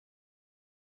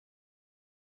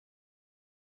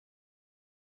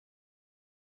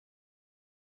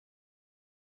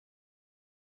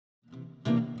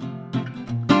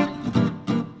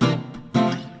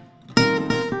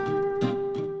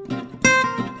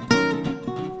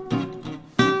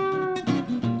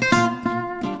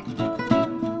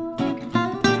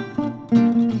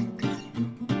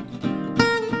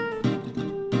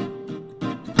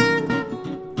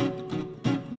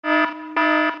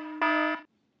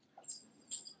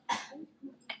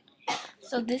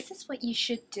So this is what you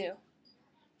should do.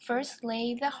 First,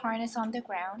 lay the harness on the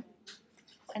ground,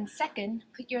 and second,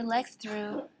 put your legs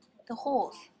through the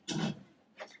holes.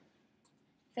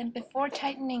 Then before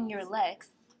tightening your legs,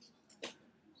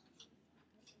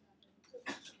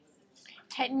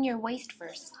 tighten your waist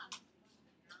first.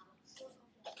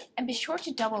 And be sure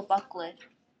to double buckle it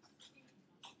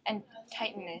and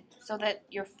tighten it so that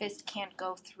your fist can't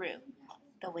go through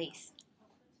the waist.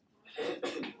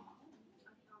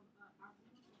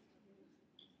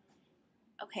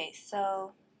 Okay,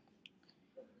 so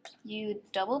you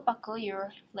double buckle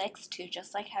your legs too,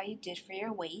 just like how you did for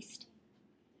your waist.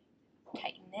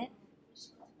 Tighten it.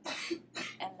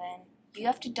 And then you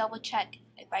have to double check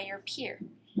it by your peer.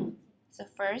 So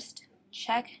first,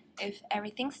 check if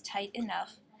everything's tight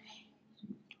enough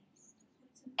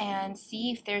and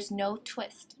see if there's no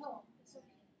twist.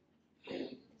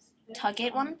 Tug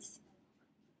it once,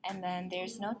 and then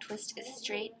there's no twist, it's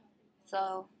straight,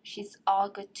 so she's all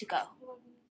good to go.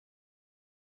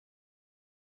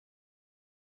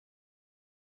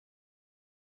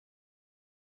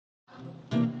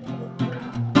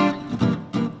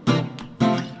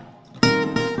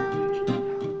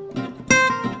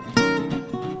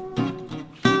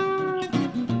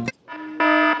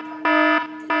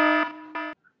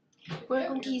 We're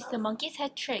going to use the monkey's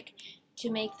head trick to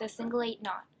make the single 8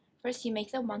 knot. First you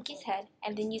make the monkey's head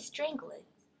and then you strangle it.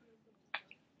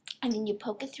 And then you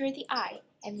poke it through the eye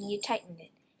and then you tighten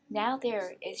it. Now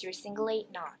there is your single 8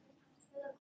 knot.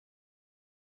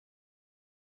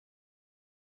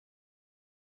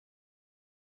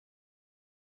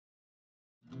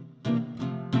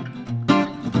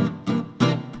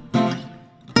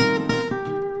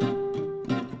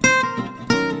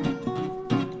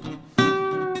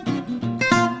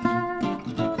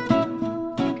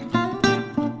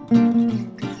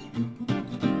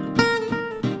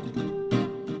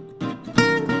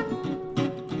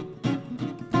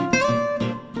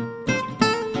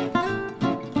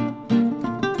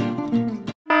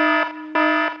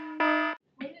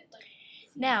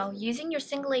 Now, using your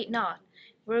single 8 knot,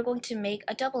 we're going to make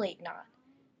a double 8 knot.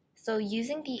 So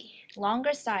using the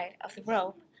longer side of the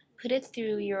rope, put it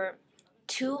through your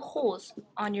 2 holes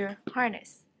on your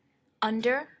harness.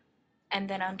 Under, and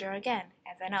then under again,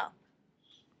 and then up.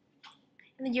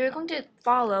 And then you're going to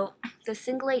follow the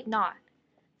single 8 knot.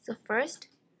 So first,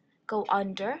 go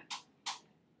under,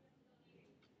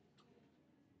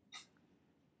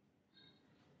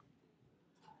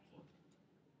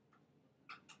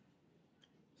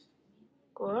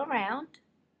 go around,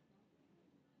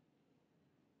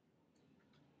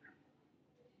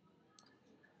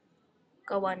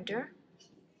 go under,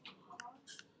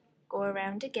 go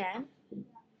around again,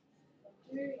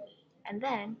 and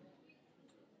then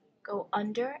go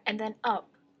under and then up.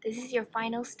 This is your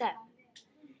final step.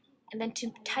 And then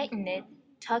to tighten it,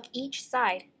 tug each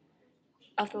side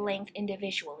of the length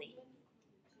individually.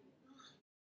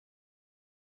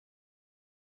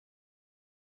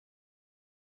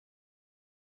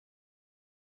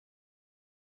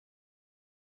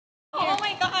 Oh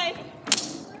my god!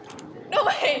 No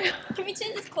way! Can we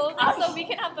change his clothing so we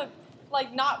can have the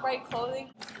not right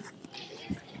clothing?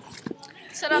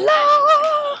 Shut up!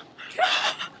 No!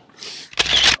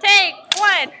 Take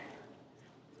 1.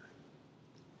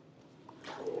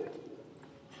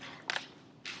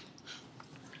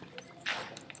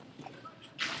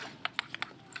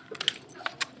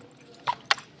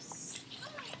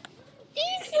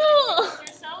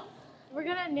 Esul! We're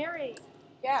gonna narrate.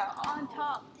 Yeah, on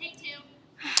top. Take 2.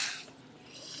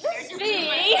 There's your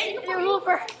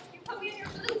blooper. You put me in your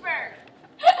blooper.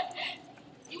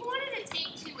 You wanted to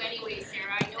take 2 anyway,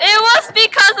 Sarah. I know It was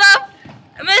because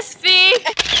of Miss V.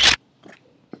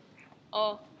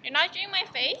 Oh, you're not doing my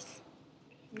face?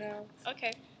 No.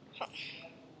 Okay.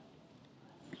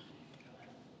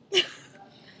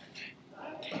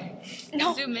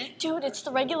 No, Zoom in. dude, it's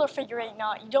the regular figure 8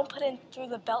 knot. You don't put in through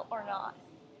the belt or knot.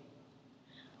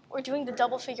 We're doing the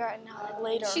double figure 8 knot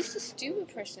later. She's a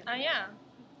stupid person. Oh yeah.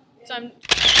 So I'm.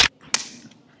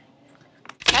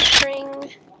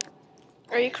 Capturing.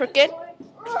 Are you crooked?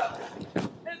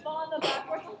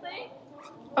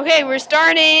 Okay, we're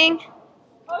starting.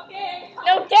 Okay.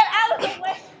 No, get out of the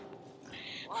way.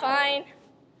 Fine.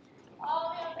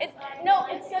 It's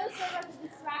gonna serve as a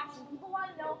distraction. People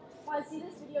want to see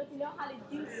this video to know how to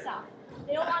do stuff.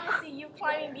 They don't want to see you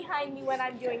climbing behind me when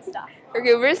I'm doing stuff.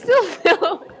 Okay, we're still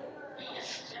filming.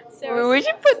 We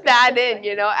should put that in,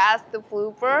 as the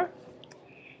blooper.